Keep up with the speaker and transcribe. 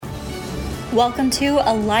Welcome to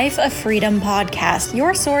a Life of Freedom podcast,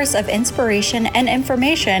 your source of inspiration and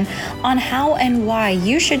information on how and why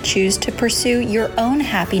you should choose to pursue your own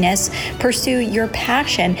happiness, pursue your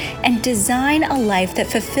passion, and design a life that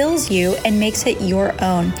fulfills you and makes it your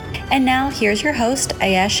own. And now here's your host,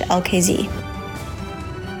 Ayesh Elkezi.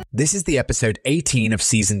 This is the episode 18 of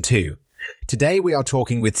season 2. Today we are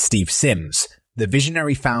talking with Steve Sims, the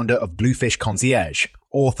visionary founder of Bluefish Concierge,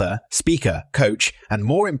 author, speaker, coach, and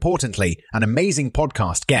more importantly, an amazing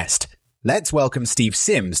podcast guest. Let's welcome Steve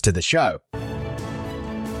Sims to the show.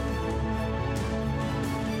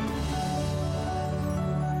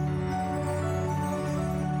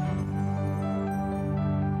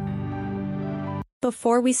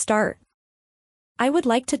 Before we start, I would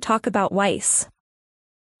like to talk about Wise,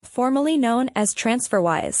 formerly known as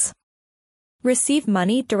TransferWise. Receive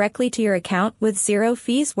money directly to your account with zero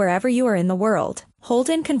fees wherever you are in the world.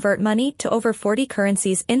 Hold and convert money to over 40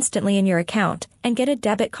 currencies instantly in your account and get a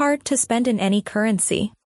debit card to spend in any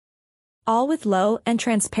currency. All with low and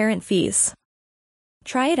transparent fees.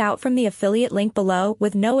 Try it out from the affiliate link below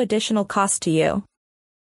with no additional cost to you.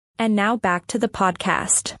 And now back to the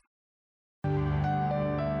podcast.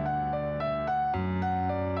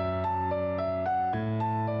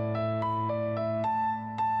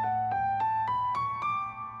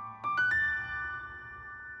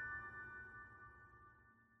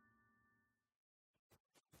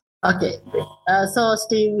 Okay, so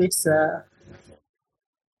Steve, it's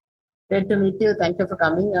great to meet you. Thank you for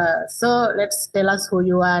coming. So let's tell us who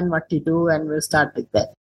you are and what you do, and we'll start with that.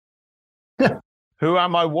 Who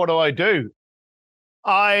am I? What do I do?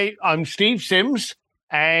 I'm Steve Sims,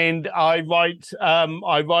 and I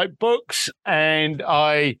write books, and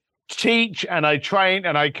I teach, and I train,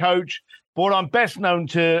 and I coach. But what I'm best known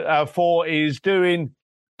for is doing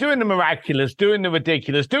the miraculous, doing the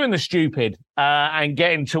ridiculous, doing the stupid, and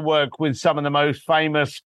getting to work with some of the most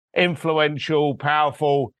famous, influential,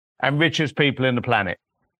 powerful, and richest people in the planet.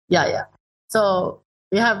 Yeah. So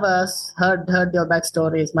we have heard your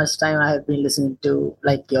backstory as much time I have been listening to,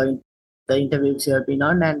 like the interviews you have been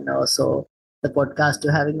on, and also the podcast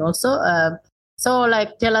you're having also. So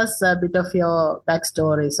tell us a bit of your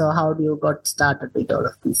backstory. So how do you got started with all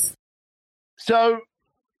of this? So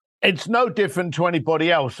it's no different to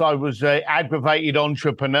anybody else. I was an aggravated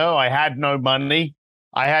entrepreneur. I had no money.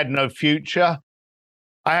 I had no future.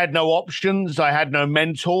 I had no options. I had no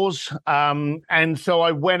mentors. And so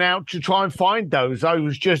I went out to try and find those. I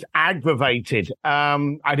was just aggravated.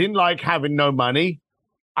 I didn't like having no money.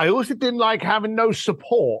 I also didn't like having no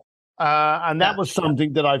support. And that was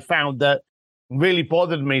something that I found that really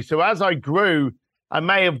bothered me. So as I grew, I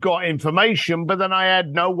may have got information, but then I had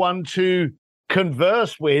no one to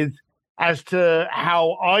converse with as to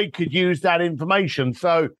how I could use that information.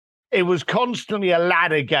 So it was constantly a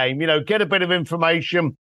ladder game, get a bit of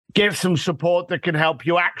information, get some support that can help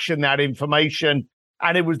you action that information.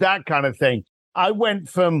 And it was that kind of thing. I went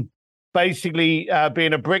from basically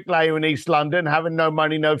being a bricklayer in East London, having no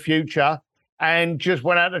money, no future, and just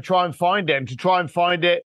went out to try and find it. And to try and find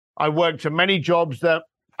it, I worked at many jobs that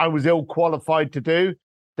I was ill qualified to do.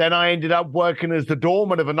 Then I ended up working as the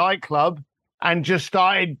doorman of a nightclub, and just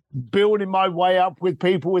started building my way up with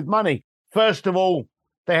people with money. First of all,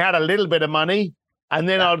 they had a little bit of money, and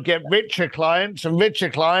then I'd get richer clients,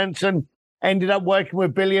 and ended up working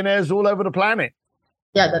with billionaires all over the planet.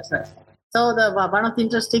 Yeah, that's right. So one of the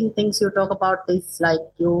interesting things you talk about is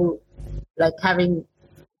you having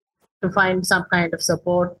to find some kind of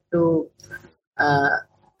support to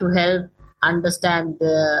help understand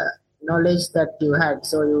the knowledge that you had.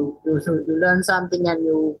 So you learn something, and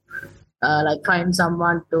you find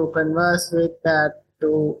someone to converse with,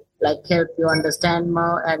 to help you understand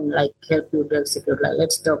more and help you to execute.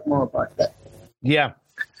 Let's talk more about that. Yeah.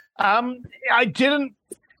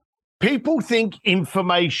 People think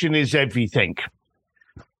information is everything.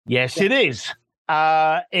 Yes, it is.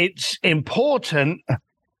 It's important,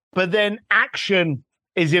 but then action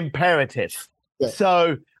is imperative. Yes.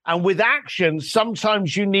 So, and with action,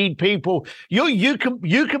 sometimes you need people. You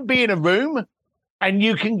can be in a room and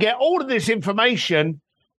you can get all of this information,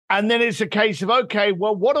 and then it's a case of, okay,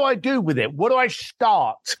 well, what do I do with it? What do I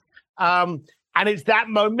start? And it's that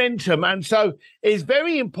momentum. And so it's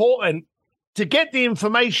very important to get the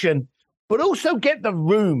information, but also get the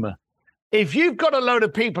room. If you've got a load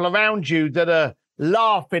of people around you that are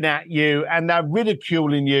laughing at you and they're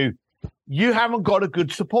ridiculing you, you haven't got a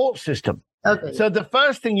good support system. Okay. So the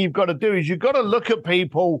first thing you've got to do is you've got to look at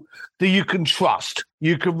people that you can trust,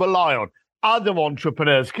 you can rely on. Other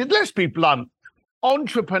entrepreneurs, because let's be blunt,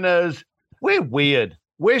 entrepreneurs, we're weird,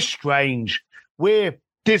 we're strange, we're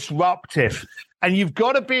disruptive. And you've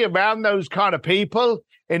got to be around those kind of people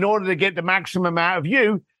in order to get the maximum out of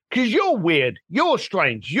you, because you're weird, you're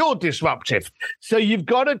strange, you're disruptive. So you've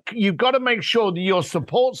got to make sure that your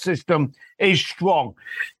support system is strong.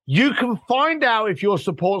 You can find out if your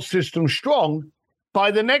support system's strong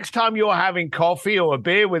by the next time you're having coffee or a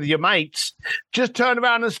beer with your mates. Just turn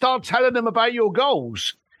around and start telling them about your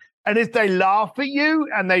goals. And if they laugh at you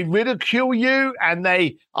and they ridicule you and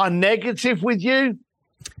they are negative with you,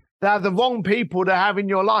 they're the wrong people to have in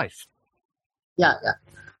your life. Yeah.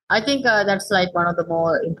 I think that's like one of the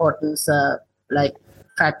more important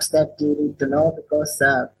facts that you need to know, because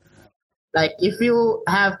like if you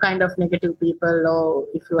have kind of negative people, or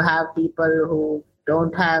if you have people who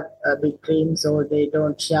don't have big dreams or they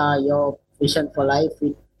don't share your vision for life,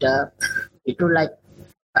 it will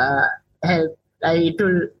help. It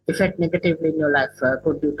will affect negatively in your life.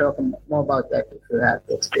 Could you talk more about that if you have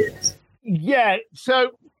the experience? Yeah.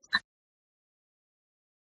 So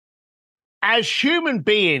as human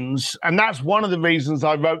beings, and that's one of the reasons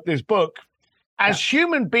I wrote this book, as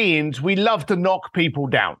human beings, we love to knock people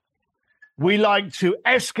down. We like to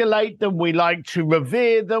escalate them. We like to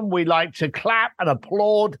revere them. We like to clap and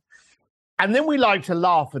applaud. And then we like to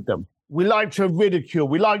laugh at them. We like to ridicule.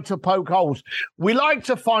 We like to poke holes. We like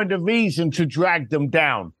to find a reason to drag them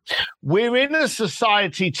down. We're in a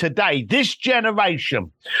society today, this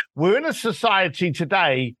generation, we're in a society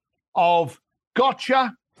today of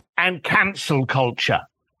gotcha and cancel culture.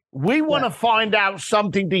 We want to find out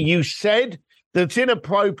something that you said that's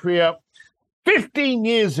inappropriate 15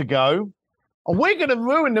 years ago, and we're going to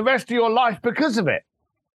ruin the rest of your life because of it.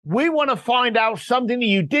 We want to find out something that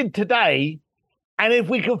you did today, and if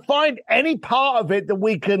we can find any part of it that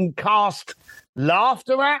we can cast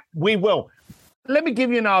laughter at, we will. Let me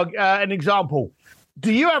give you an example.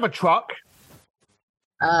 Do you have a truck?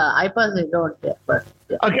 I personally don't, but...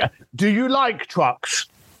 Yeah. Okay. Do you like trucks?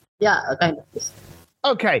 Yeah, kind of.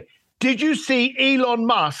 Okay. Did you see Elon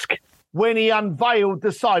Musk when he unveiled the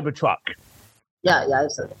Cybertruck? Yeah, I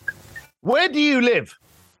saw it. Where do you live?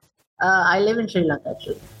 I live in Sri Lanka,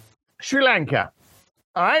 actually. Sri Lanka.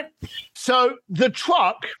 All right. So the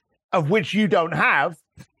truck, of which you don't have,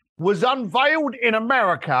 was unveiled in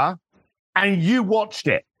America, and you watched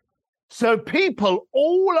it. So people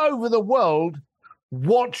all over the world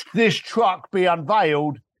watched this truck be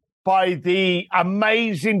unveiled by the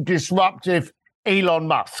amazing, disruptive Elon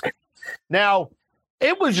Musk. Now,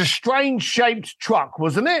 it was a strange-shaped truck,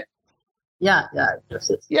 wasn't it? Yeah, it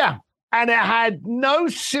was. Yeah, and it had no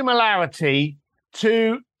similarity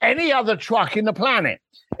to any other truck in the planet.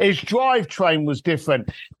 Its drivetrain was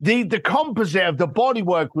different. The composite of the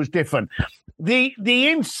bodywork was different. The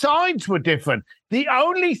insides were different. The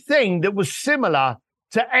only thing that was similar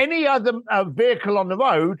to any other vehicle on the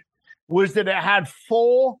road was that it had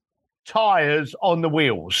 4 tires on the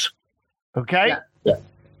wheels. Okay? Yeah.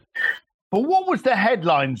 But what was the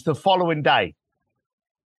headlines the following day?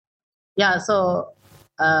 Yeah, so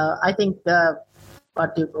I think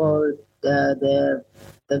what you call the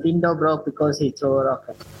window broke because he threw a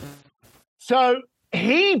rocket. So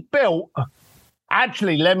he built.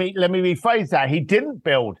 Actually, let me rephrase that. He didn't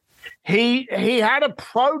build. He had a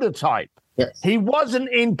prototype. Yes. He wasn't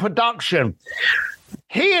in production.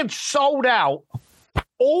 He had sold out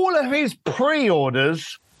all of his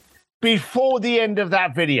pre-orders before the end of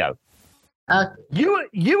that video.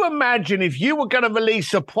 You imagine if you were going to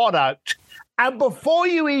release a product and before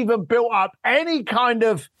you even built up any kind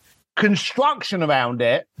of construction around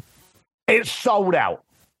it, it's sold out.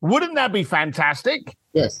 Wouldn't that be fantastic?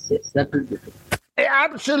 Yes, that would be. It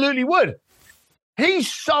absolutely would. He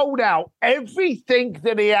sold out everything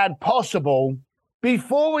that he had possible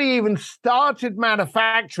before he even started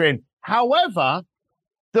manufacturing. However,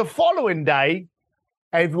 the following day,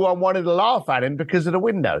 everyone wanted to laugh at him because of the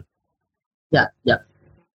window. Yeah.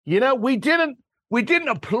 You know, we didn't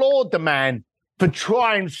applaud the man for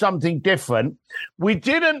trying something different. We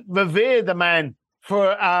didn't revere the man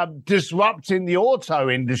for disrupting the auto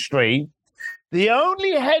industry. The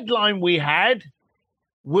only headline we had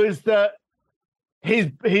was that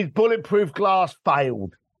his bulletproof glass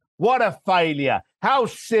failed. What a failure. How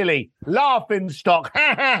silly. Laughing stock.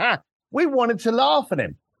 We wanted to laugh at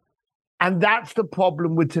him. And that's the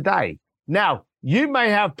problem with today. Now, you may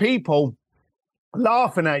have people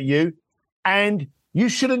laughing at you and you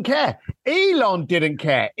shouldn't care. Elon didn't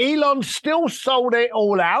care. Elon still sold it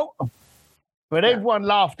all out, but everyone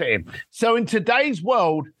laughed at him. So in today's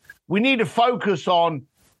world, we need to focus on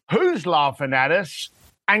who's laughing at us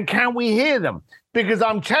and can we hear them? Because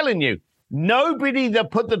I'm telling you, nobody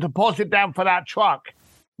that put the deposit down for that truck,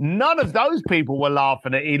 none of those people were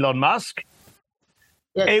laughing at Elon Musk.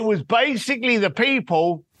 Yes. It was basically the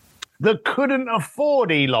people that couldn't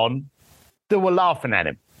afford Elon that were laughing at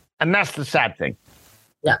him. And that's the sad thing.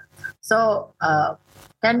 Yeah. So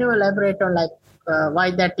can you elaborate on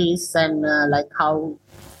why that is and how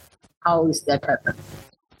is that happen?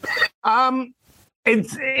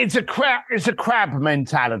 It's a crab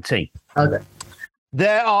mentality. Okay.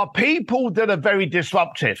 There are people that are very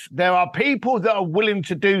disruptive. There are people that are willing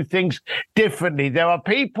to do things differently. There are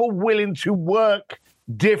people willing to work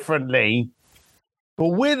differently. But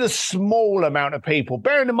we're the small amount of people.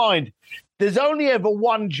 Bearing in mind, there's only ever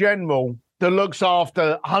one general that looks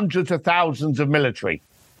after hundreds of thousands of military.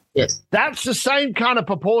 Yes. That's the same kind of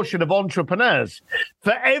proportion of entrepreneurs.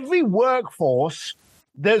 For every workforce,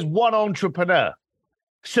 there's one entrepreneur.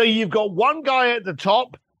 So you've got one guy at the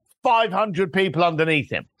top, 500 people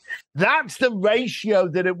underneath him. That's the ratio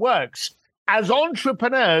that it works. As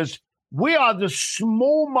entrepreneurs, we are the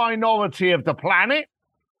small minority of the planet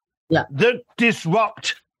that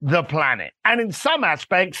disrupt the planet. And in some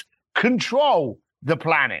aspects, control the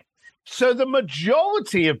planet. So the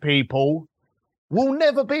majority of people will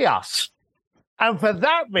never be us. And for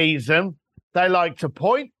that reason, they like to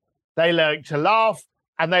point, they like to laugh,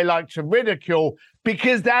 and they like to ridicule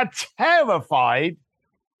because they're terrified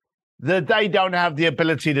that they don't have the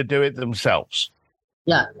ability to do it themselves.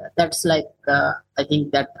 Yeah, that's I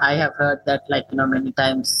think that I have heard that many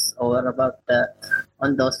times over about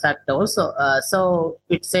on those factors also. So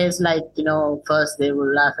it says first they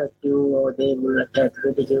will laugh at you or they will try to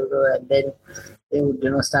ridicule you, and then they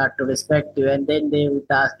would start to respect you, and then they would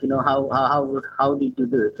ask how did you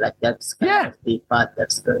do it? That's kind of the path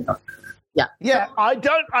that's going on. Yeah.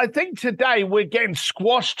 I think today we're getting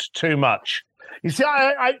squashed too much. You see,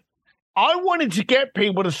 I wanted to get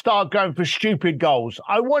people to start going for stupid goals.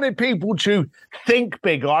 I wanted people to think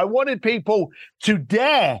bigger. I wanted people to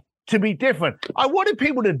dare to be different. I wanted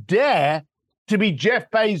people to dare to be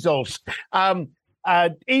Jeff Bezos,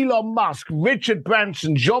 Elon Musk, Richard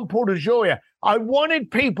Branson, Jean-Paul DeJoria. I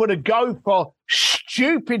wanted people to go for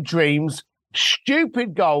stupid dreams,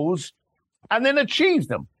 stupid goals, and then achieve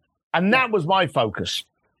them. And that was my focus.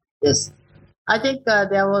 Yes. I think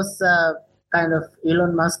there was kind of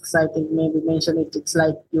Elon Musk's, I think maybe mention it. It's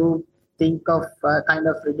like you think of kind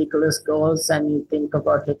of ridiculous goals and you think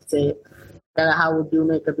about, let's say, how would you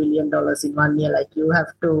make $1 billion in 1 year? You have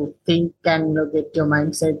to think and get your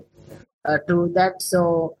mindset to that.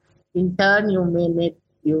 So in turn, you may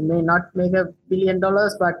not make $1 billion,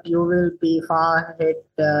 but you will be far ahead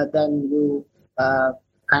than you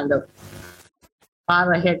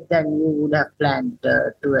far ahead than you would have planned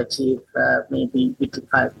to achieve maybe within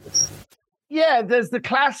 5 years. Yeah, there's the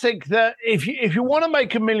classic that if you want to make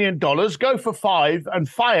 $1 million, go for 5 and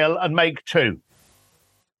fail and make 2.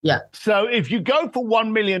 Yeah. So if you go for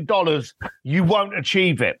 $1 million, you won't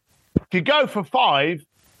achieve it. If you go for 5,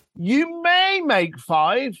 you may make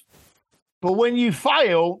 5, but when you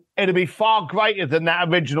fail, it'll be far greater than that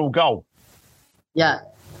original goal. Yeah.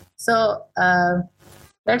 So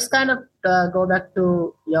let's kind of go back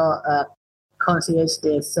to your concierge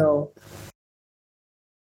days. So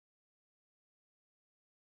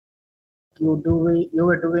you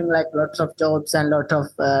were doing lots of jobs and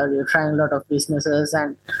you're trying a lot of businesses,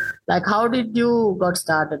 and how did you got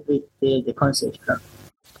started with the concierge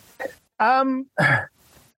firm?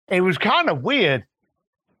 It was kind of weird.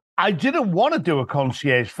 I didn't want to do a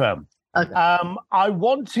concierge firm. Okay. I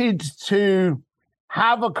wanted to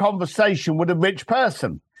have a conversation with a rich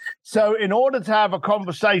person. So in order to have a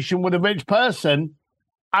conversation with a rich person,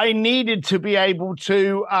 I needed to be able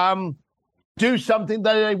to do something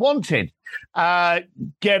that they wanted.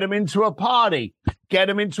 Get them into a party, get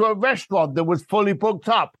them into a restaurant that was fully booked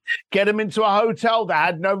up, get them into a hotel that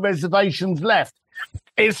had no reservations left.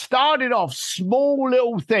 It started off small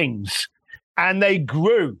little things and they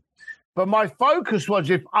grew. But my focus was,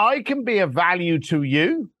 if I can be of value to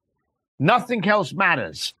you, nothing else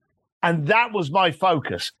matters. And that was my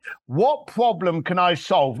focus. What problem can I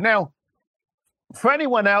solve? Now, for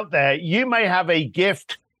anyone out there, you may have a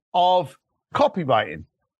gift of copywriting.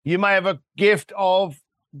 You may have a gift of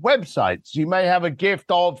websites. You may have a gift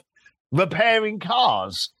of repairing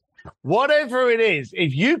cars. Whatever it is,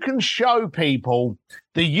 if you can show people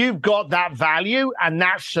that you've got that value and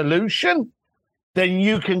that solution, then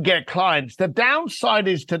you can get clients. The downside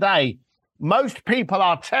is today, most people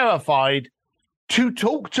are terrified to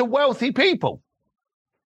talk to wealthy people.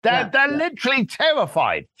 They're literally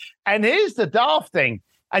terrified. And here's the daft thing.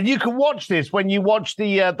 And you can watch this when you watch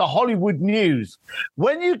the Hollywood news.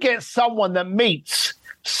 When you get someone that meets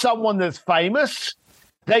someone that's famous,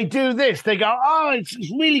 they do this. They go, oh, it's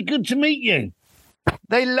really good to meet you.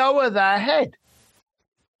 They lower their head.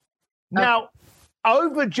 Now,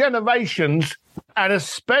 over generations, and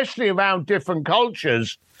especially around different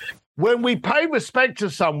cultures, when we pay respect to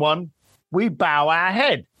someone, we bow our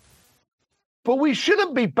head. But we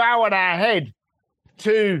shouldn't be bowing our head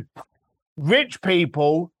to rich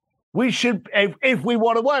people. We should, if we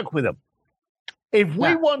want to work with them. If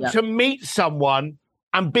we want to meet someone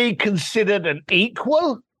and be considered an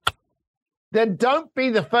equal, then don't be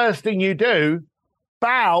the first thing you do,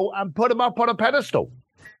 bow and put them up on a pedestal.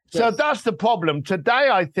 Yes. So that's the problem. Today,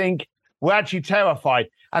 I think we're actually terrified.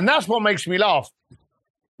 And that's what makes me laugh.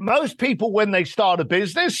 Most people, when they start a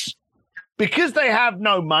business, because they have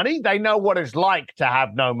no money, they know what it's like to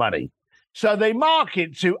have no money. So they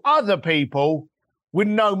market to other people with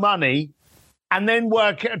no money and then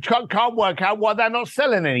can't work out why they're not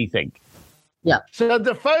selling anything. Yeah. So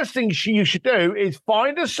the first thing you should do is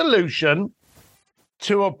find a solution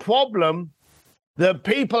to a problem that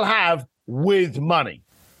people have with money.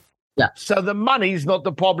 Yeah. So the money is not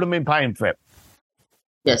the problem in paying for it.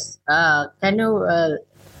 Yes. Can you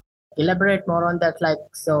elaborate more on that? Like,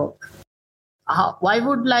 so why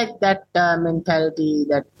would like that mentality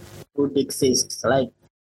that would exist? Like,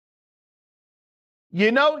 you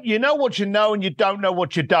know what you know, and you don't know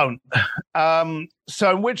what you don't.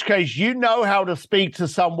 So in which case, you know how to speak to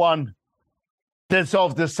someone that's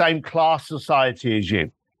of the same class society as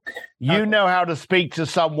you. You know how to speak to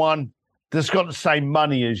someone that's got the same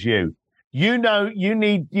money as you. You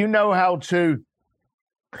know how to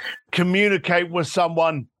communicate with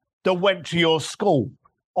someone that went to your school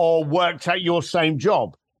or worked at your same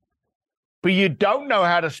job. But you don't know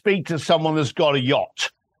how to speak to someone that's got a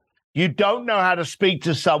yacht. You don't know how to speak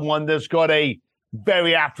to someone that's got a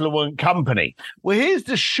very affluent company. Well, here's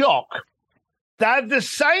the shock. They're the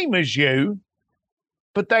same as you,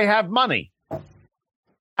 but they have money.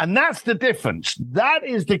 And that's the difference. That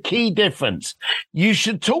is the key difference. You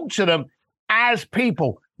should talk to them as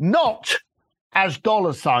people, not as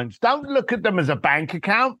dollar signs. Don't look at them as a bank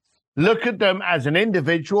account. Look at them as an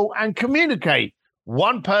individual and communicate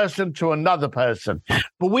one person to another person.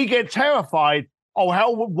 But we get terrified. Oh,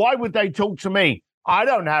 hell, why would they talk to me? I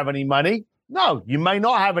don't have any money. No, you may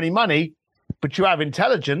not have any money, but you have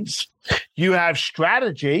intelligence, you have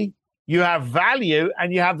strategy, you have value,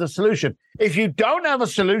 and you have the solution. If you don't have a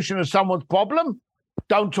solution to someone's problem,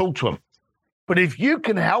 don't talk to them. But if you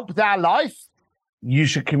can help their life, you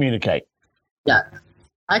should communicate. Yeah,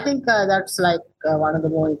 I think that's like one of the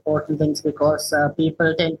more important things, because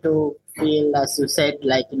people tend to feel, as you said,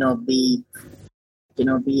 like,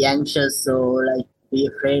 be anxious or like be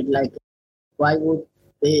afraid, like why would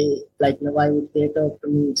they talk to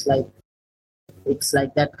me? It's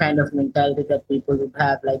like that kind of mentality that people would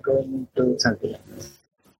have, like going into something like this.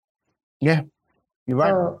 Yeah, you're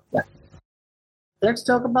right. So, yeah. Let's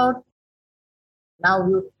talk about now.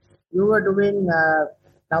 You were doing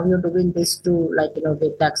now you're doing this to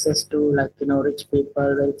get access to rich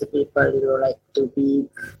people, wealthy people. Like to be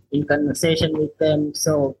in conversation with them.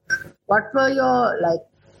 So, what were your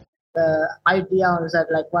idea on that?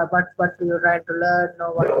 Like what you were trying to learn,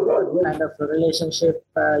 or what kind of a relationship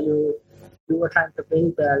you were trying to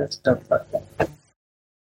build? Let's talk about that.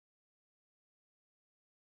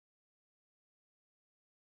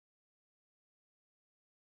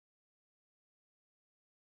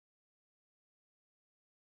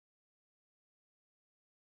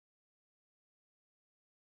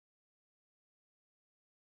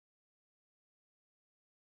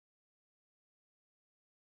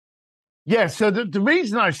 Yeah, so the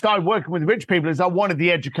reason I started working with rich people is I wanted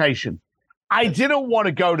the education. I didn't want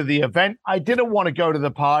to go to the event. I didn't want to go to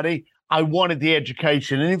the party. I wanted the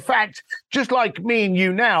education. And in fact, just like me and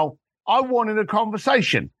you now, I wanted a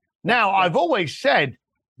conversation. Now, I've always said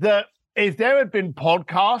that if there had been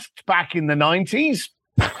podcasts back in the 90s,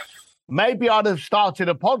 maybe I'd have started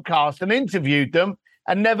a podcast and interviewed them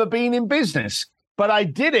and never been in business. But I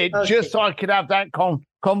did it just so I could have that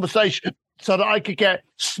conversation, so that I could get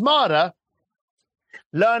smarter,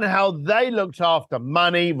 learn how they looked after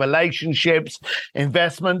money, relationships,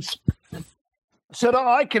 investments, so that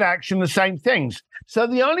I could action the same things. So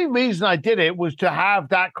the only reason I did it was to have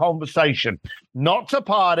that conversation, not to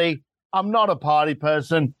party. I'm not a party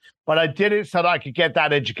person, but I did it so that I could get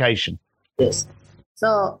that education. Yes.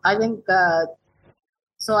 So I think,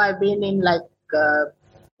 so I've been in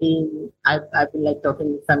I've been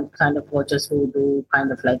talking with some kind of coaches who do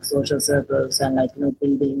kind of social circles and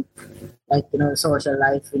building social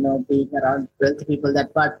life, being around wealthy people.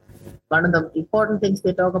 But one of the important things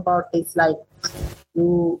they talk about is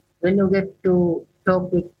when you get to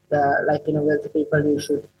talk with wealthy people, you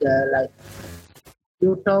should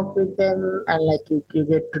you talk with them and you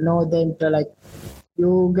get to know them to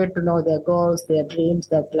you get to know their goals, their dreams,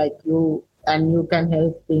 that like you can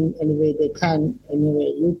help in any way they can, any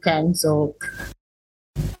way you can. So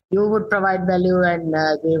you would provide value, and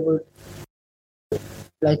they would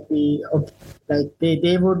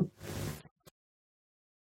they would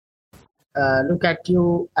look at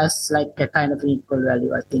you as like a kind of equal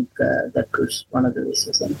value. I think that was one of the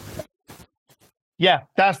reasons. Yeah,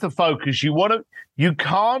 that's the focus. You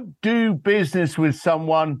can't do business with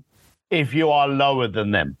someone if you are lower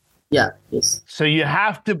than them. Yeah, yes. So you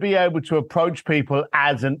have to be able to approach people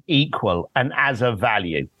as an equal and as a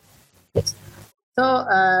value. Yes. So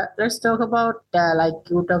let's talk about like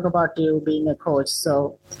you talk about you being a coach.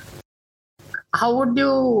 So how would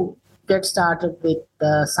you get started with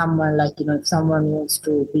someone, like, if someone wants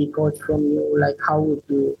to be coached from you, like how would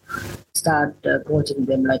you start coaching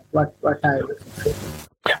them? Like what are you looking for?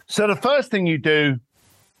 So the first thing you do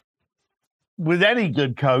with any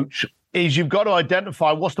good coach is you've got to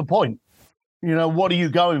identify what's the point. What are you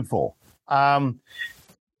going for?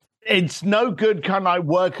 It's no good kind of like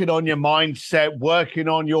working on your mindset, working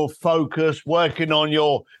on your focus, working on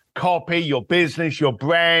your copy, your business, your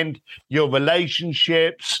brand, your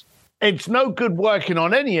relationships. It's no good working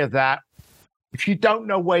on any of that if you don't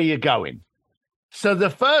know where you're going. So the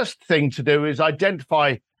first thing to do is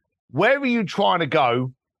identify where are you trying to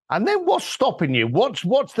go, and then what's stopping you?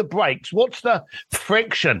 What's the brakes? What's the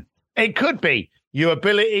friction? It could be your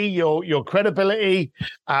ability, your credibility,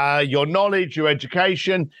 your knowledge, your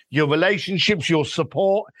education, your relationships, your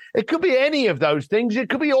support. It could be any of those things. It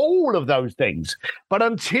could be all of those things. But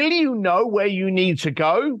until you know where you need to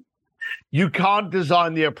go, you can't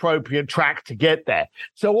design the appropriate track to get there.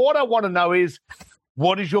 So what I want to know is,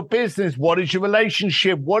 what is your business? What is your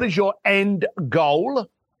relationship? What is your end goal?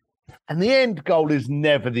 And the end goal is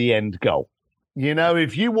never the end goal.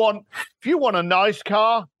 If you want a nice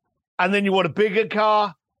car, and then you want a bigger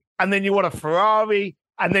car, and then you want a Ferrari,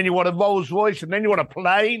 and then you want a Rolls Royce, and then you want a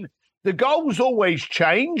plane, the goals always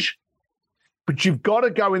change, but you've got to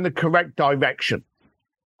go in the correct direction.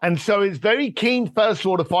 And so it's very keen, first of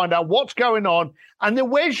all, to find out what's going on, and then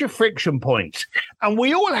where's your friction points? And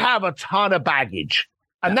we all have a ton of baggage,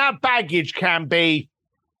 and that baggage can be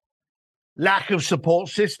lack of support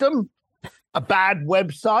system, a bad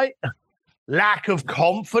website, lack of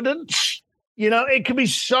confidence. It can be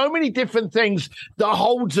so many different things that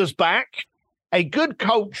holds us back. A good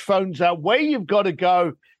coach phones out where you've got to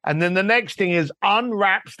go, and then the next thing is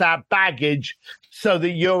unwraps that baggage so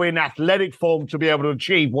that you're in athletic form to be able to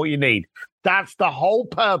achieve what you need. That's the whole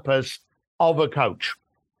purpose of a coach.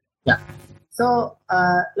 Yeah. So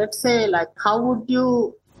let's say, like, how would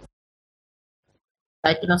you,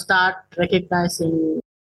 start recognizing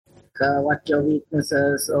what your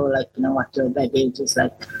weaknesses or what your baggage is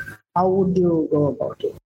like? How would you go about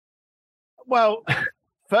it? Well,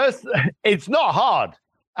 first, it's not hard.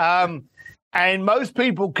 And most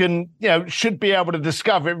people should be able to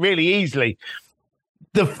discover it really easily.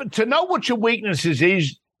 To know what your weaknesses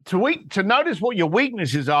is, to notice what your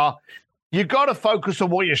weaknesses are, you've got to focus on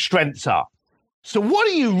what your strengths are. So what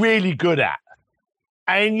are you really good at?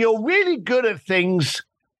 And you're really good at things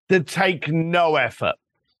that take no effort.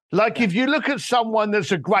 Like if you look at someone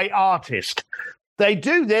that's a great artist, they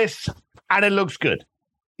do this and it looks good.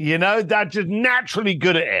 They're just naturally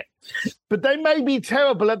good at it. But they may be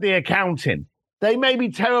terrible at the accounting. They may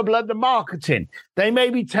be terrible at the marketing. They may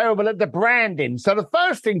be terrible at the branding. So the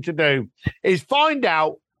first thing to do is find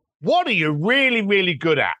out, what are you really, really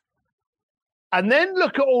good at? And then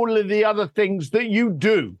look at all of the other things that you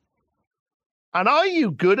do. And are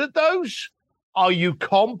you good at those? Are you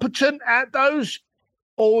competent at those?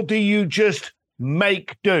 Or do you just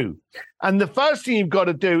make do? And the first thing you've got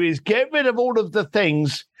to do is get rid of all of the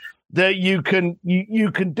things that you can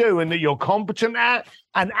do and that you're competent at,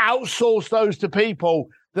 and outsource those to people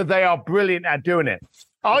that they are brilliant at doing it.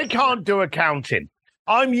 I can't do accounting.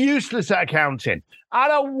 I'm useless at accounting. I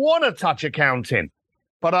don't want to touch accounting,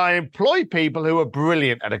 but I employ people who are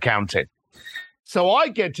brilliant at accounting. So I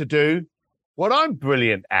get to do what I'm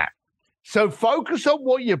brilliant at. So focus on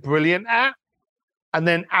what you're brilliant at, and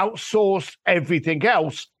then outsource everything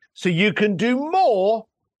else so you can do more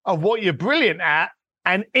of what you're brilliant at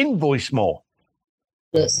and invoice more.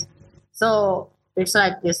 Yes. So it's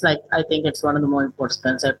like I think it's one of the more important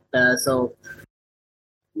concepts. So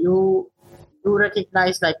you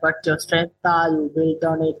recognize like what your strengths are, you build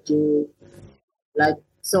on it,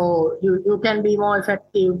 so you can be more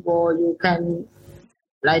effective, or you can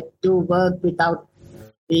do work without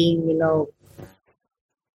being,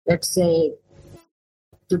 let's say,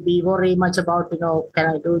 to be worried much about, can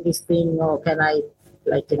I do this thing, or can I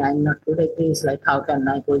like, I'm not good at this, like, how can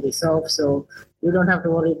I pull this off? So you don't have to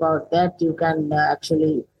worry about that. You can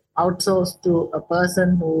actually outsource to a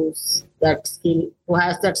person who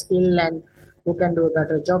has that skill and who can do a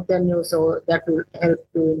better job than you. So that will help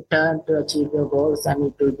you in turn to achieve your goals, and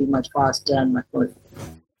it will be much faster and much more.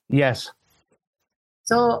 Yes.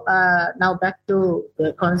 So now back to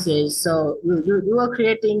the concierge. So you are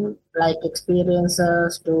creating like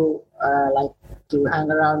experiences to to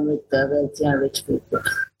hang around with the wealthy and rich people.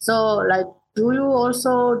 So like, do you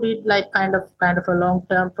also did like kind of a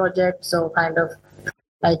long-term project? So kind of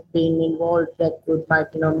like being involved that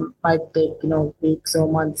might take weeks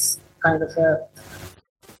or months, kind of a.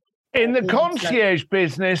 In the concierge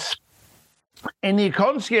business,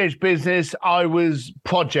 I was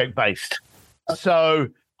project based. Okay. So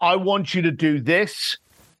I want you to do this,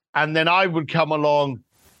 and then I would come along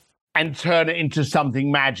and turn it into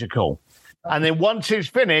something magical. Okay. And then once it's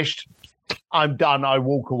finished, I'm done. I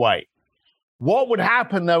walk away. What would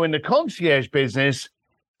happen, though, in the concierge business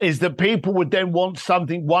is that people would then want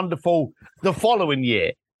something wonderful the following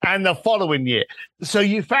year and the following year. So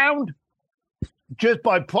you found just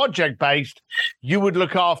by project-based, you would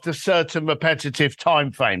look after certain repetitive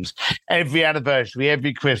timeframes. Every anniversary,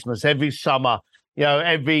 every Christmas, every summer,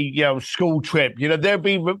 every school trip, there'd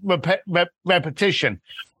be repetition.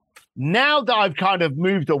 Now that I've kind of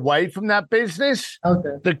moved away from that business,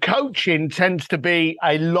 the coaching tends to be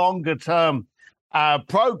a longer-term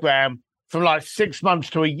program from like 6 months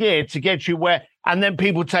to a year to get you where, and then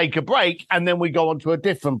people take a break, and then we go on to a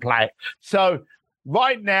different play. So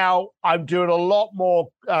right now, I'm doing a lot more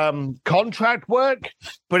contract work,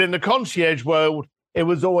 but in the concierge world, it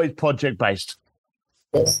was always project-based.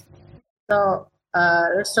 Yes. So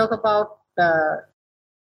let's talk about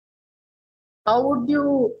how would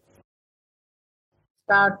you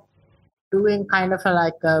start doing kind of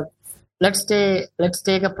let's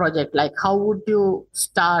take a project. Like, how would you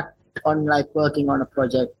start on like working on a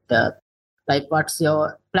project? Like, what's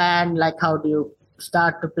your plan? Like, how do you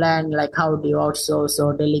start to plan? Like, how do you outsource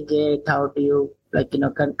or delegate? How do you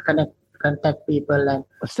contact people? And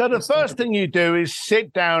so the first thing you do is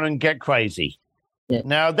sit down and get crazy. Yeah.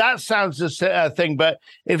 Now that sounds a thing, but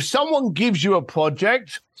if someone gives you a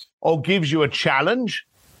project or gives you a challenge,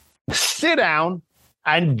 sit down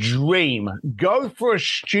and dream. Go for a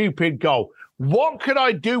stupid goal. What could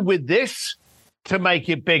I do with this to make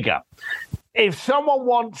it bigger? If someone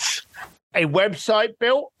wants a website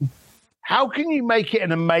built, how can you make it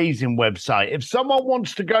an amazing website? If someone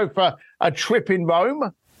wants to go for a trip in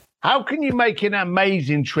Rome, how can you make it an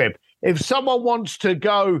amazing trip? If someone wants to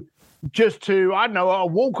go just to, a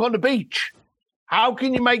walk on the beach, how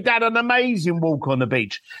can you make that an amazing walk on the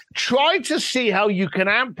beach? Try to see how you can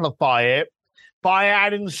amplify it by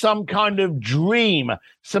adding some kind of dream,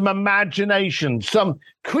 some imagination, some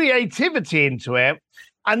creativity into it.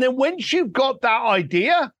 And then once you've got that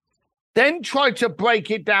idea, then try to break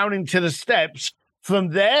it down into the steps from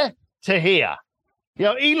there to here.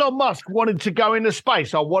 Elon Musk wanted to go into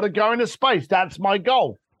space. I want to go into space. That's my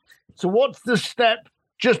goal. So what's the step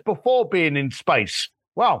just before being in space?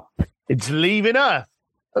 Well, it's leaving Earth.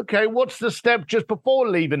 Okay, what's the step just before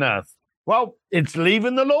leaving Earth? Well, it's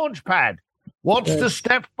leaving the launch pad. What's the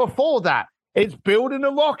step before that? It's building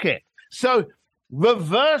a rocket. So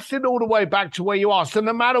reverse it all the way back to where you are. So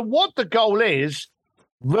no matter what the goal is,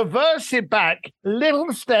 reverse it back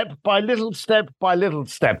little step by little step by little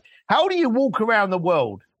step. How do you walk around the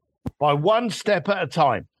world? By one step at a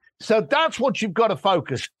time. So that's what you've got to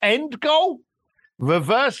focus. End goal,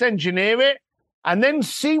 reverse engineer it, and then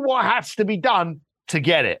see what has to be done to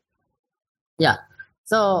get it. Yeah.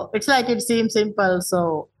 So it's like it seems simple,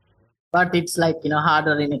 but it's like,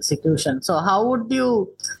 harder in execution. So how would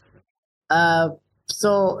you,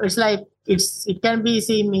 so it's like, it can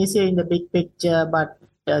seem easier in the big picture, but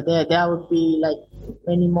there would be like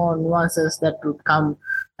many more nuances that would come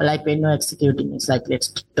like when you're executing. It's like, let's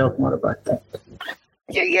talk more about that.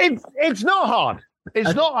 It's not hard.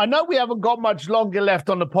 It's not. I know we haven't got much longer left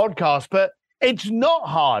on the podcast, but it's not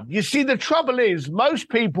hard. You see, the trouble is most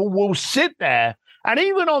people will sit there, and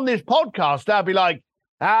even on this podcast, they'll be like,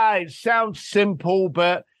 it sounds simple,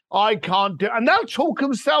 but I can't do it. And they'll talk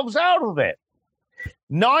themselves out of it.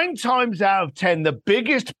 9 times out of 10, the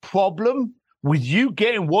biggest problem with you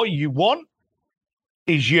getting what you want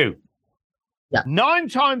is you. Yeah. 9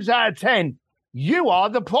 times out of 10, you are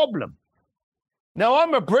the problem. Now,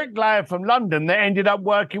 I'm a bricklayer from London that ended up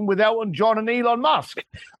working with Elton John and Elon Musk.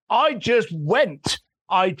 I just went,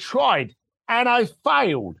 I tried, and I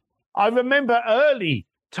failed. I remember early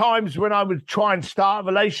times when I would try and start a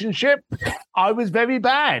relationship, I was very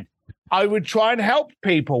bad. I would try and help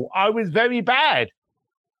people. I was very bad.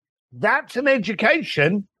 That's an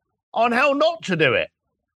education on how not to do it.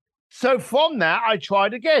 So from that, I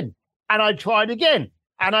tried again, and I tried again,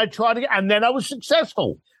 and I tried again, and then I was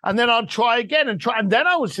successful. And then I'll try again and then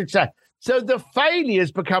I was successful. So the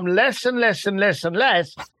failures become less and less and less and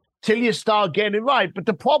less till you start getting it right. But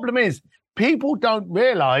the problem is people don't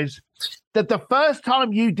realize that the first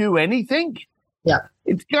time you do anything,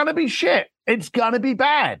 it's going to be shit. It's going to be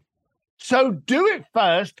bad. So do it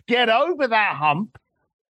first, get over that hump,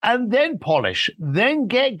 and then polish, then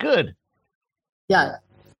get good. Yeah.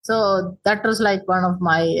 So that was like one of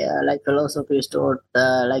my philosophies toward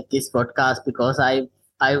like this podcast, because I've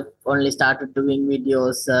only started doing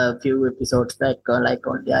videos a few episodes back.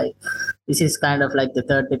 This is kind of like the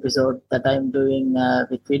third episode that I'm doing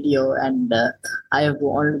with video, and I have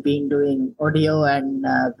only been doing audio and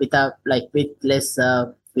with less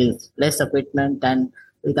equipment and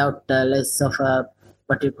without less of a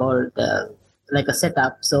what you call like a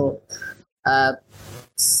setup. So I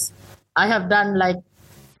have done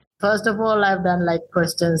first of all, I've done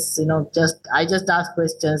questions, I just ask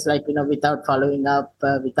questions without following up,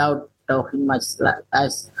 without talking much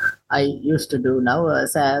as I used to do now.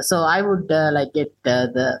 So I would get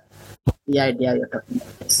the idea you're talking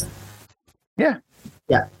about this. Yeah.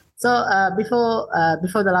 Yeah. So before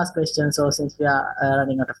the last question, so since we are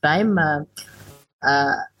running out of time,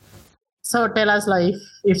 so tell us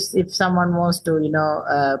if someone wants to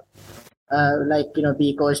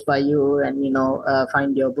be coached by you and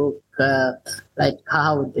find your book,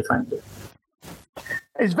 how would they find it?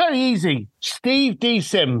 It's very easy. Steve D.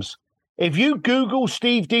 Sims. If you Google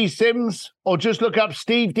Steve D. Sims or just look up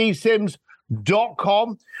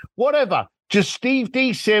stevedsims.com, whatever, just Steve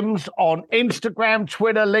D. Sims on Instagram,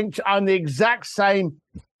 Twitter, LinkedIn. I'm the exact same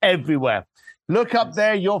everywhere. Look up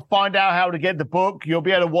there. You'll find out how to get the book. You'll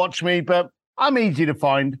be able to watch me, but I'm easy to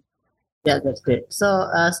find. Yeah, that's great. So,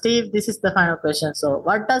 Steve, this is the final question. So,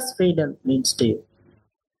 what does freedom mean to you?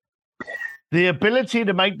 The ability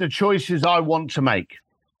to make the choices I want to make.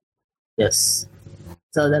 Yes.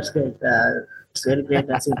 So, that's great. It's very great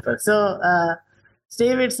and simple. So,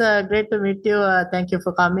 Steve, it's great to meet you. Thank you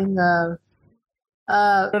for coming. It's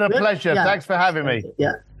been a pleasure. Yeah. Thanks for having me.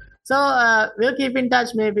 Yeah. So, we'll keep in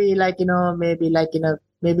touch. Maybe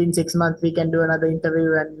maybe in 6 months we can do another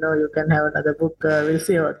interview and you can have another book. We'll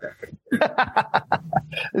see about that.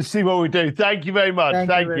 Let's see what we do. Thank you very much.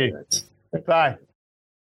 Thank you. Very much. Bye.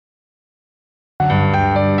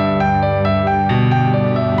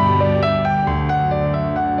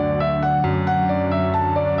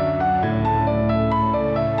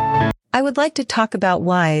 I would like to talk about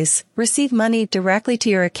Wise. Receive money directly to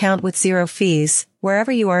your account with zero fees,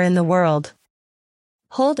 wherever you are in the world.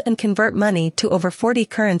 Hold and convert money to over 40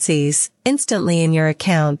 currencies, instantly in your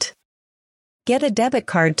account. Get a debit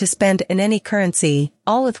card to spend in any currency,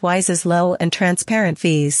 all with Wise's low and transparent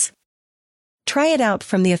fees. Try it out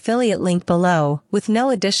from the affiliate link below, with no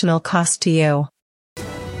additional cost to you.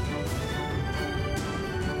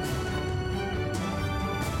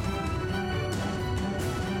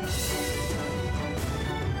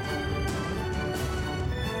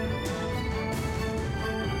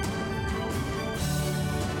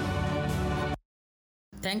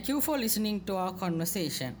 Thank you for listening to our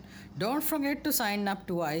conversation. Don't forget to sign up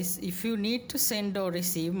to Wise if you need to send or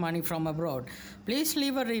receive money from abroad. Please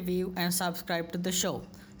leave a review and subscribe to the show.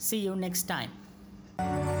 See you next time.